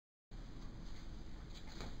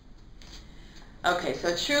Okay,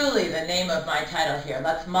 so truly the name of my title here,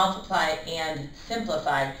 let's multiply and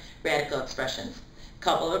simplify radical expressions.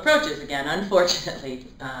 Couple of approaches again, unfortunately,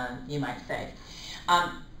 you might say.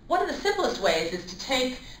 One of the simplest ways is to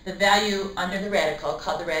take the value under the radical,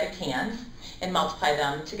 called the radicands, and multiply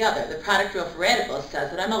them together. The product rule for radicals says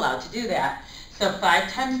that I'm allowed to do that. So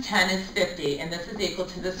 5 times 10 is 50, and this is equal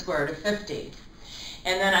to the square root of 50.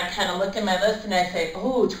 And then I kind of look at my list and I say,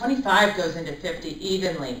 oh, 25 goes into 50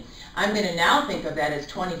 evenly. I'm going to now think of that as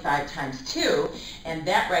 25 times 2, and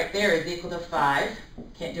that right there is equal to 5.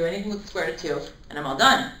 Can't do anything with the square root of 2, and I'm all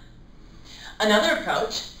done. Another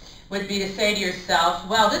approach would be to say to yourself,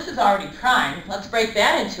 well, this is already prime. Let's break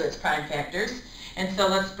that into its prime factors. And so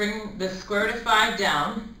let's bring the square root of 5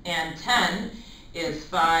 down, and 10 is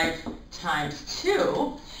 5 times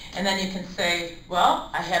 2. And then you can say, well,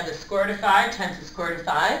 I have the square root of 5 times the square root of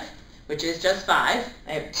 5, which is just 5.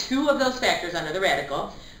 I have 2 of those factors under the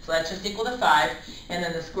radical. So that's just equal to 5, and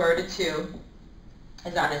then the square root of 2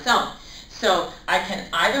 is on its own. So I can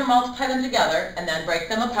either multiply them together and then break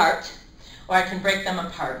them apart, or I can break them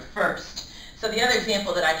apart first. So the other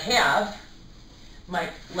example that I have might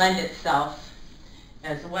lend itself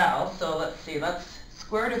as well. So let's see, let's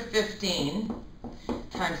square root of 15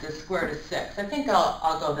 times the square root of 6. I think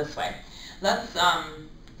I'll go this way. Let's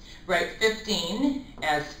write 15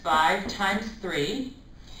 as 5 times 3.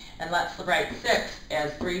 And let's write 6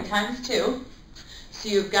 as 3 times 2. So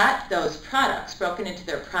you've got those products broken into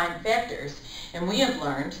their prime factors. And we have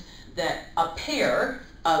learned that a pair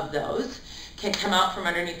of those can come out from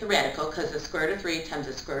underneath the radical, because the square root of 3 times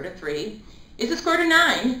the square root of 3 is the square root of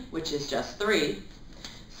 9, which is just 3.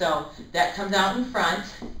 So that comes out in front.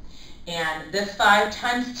 And this 5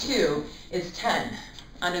 times 2 is 10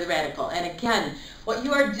 under the radical. And again, what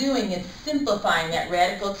you are doing is simplifying that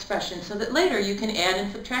radical expression so that later you can add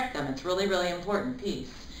and subtract them. It's really, really important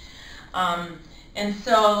piece. And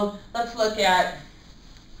so let's look at,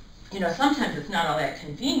 sometimes it's not all that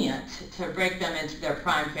convenient to break them into their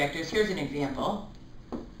prime factors. Here's an example.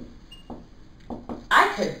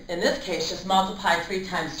 I could, in this case, just multiply 3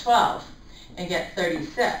 times 12 and get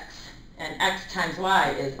 36. And x times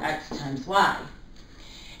y is x times y.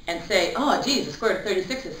 And say, oh, geez, the square root of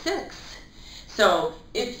 36 is 6. So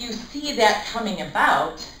if you see that coming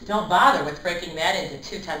about, don't bother with breaking that into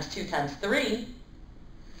 2 times 2 times 3.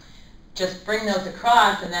 Just bring those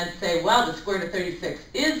across and then say, well, the square root of 36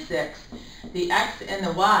 is 6. The x and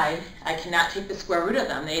the y, I cannot take the square root of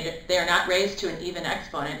them. They are not raised to an even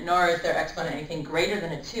exponent, nor is their exponent anything greater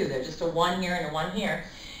than a 2. They're just a 1 here and a 1 here,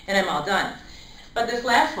 and I'm all done. But this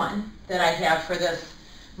last one that I have for this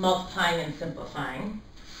multiplying and simplifying,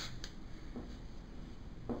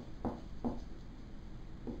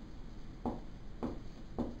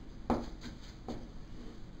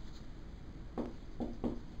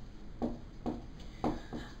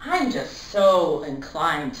 I'm just so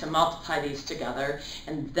inclined to multiply these together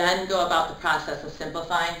and then go about the process of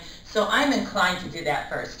simplifying. So I'm inclined to do that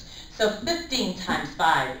first. So 15 times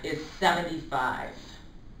 5 is 75.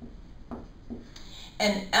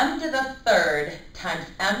 And m to the third times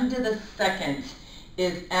m to the second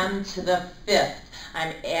is m to the fifth.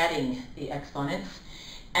 I'm adding the exponents.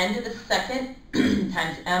 N to the second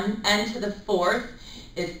times n to the fourth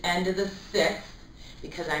is n to the sixth,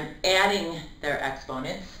 because I'm adding their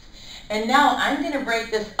exponents. And now I'm going to break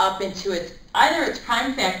this up into either its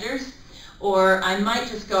prime factors, or I might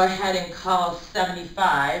just go ahead and call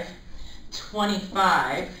 75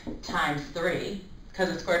 25 times 3,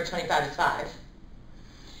 because the square root of 25 is 5.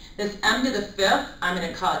 This m to the fifth, I'm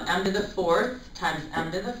going to call it m to the fourth times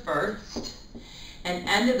m to the first. And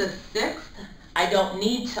n to the sixth, I don't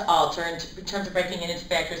need to alter in terms of breaking it into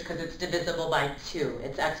factors, because it's divisible by 2.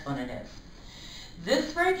 Its exponent is.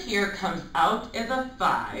 This right here comes out as a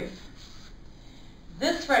 5.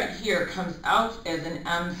 This right here comes out as an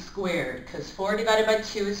m squared, because 4 divided by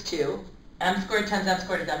 2 is 2. M squared times m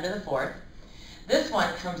squared is m to the fourth. This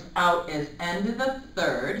one comes out as n to the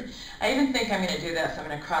third. I even think I'm going to do this. I'm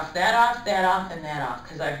going to cross that off, and that off,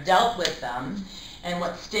 because I've dealt with them. And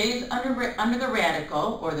what stays under the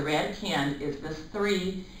radical, or the radicand, is this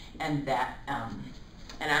 3 and that m.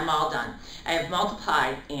 And I'm all done. I have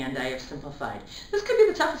multiplied and I have simplified. This could be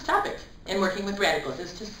the toughest topic in working with radicals,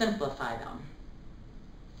 is to simplify them.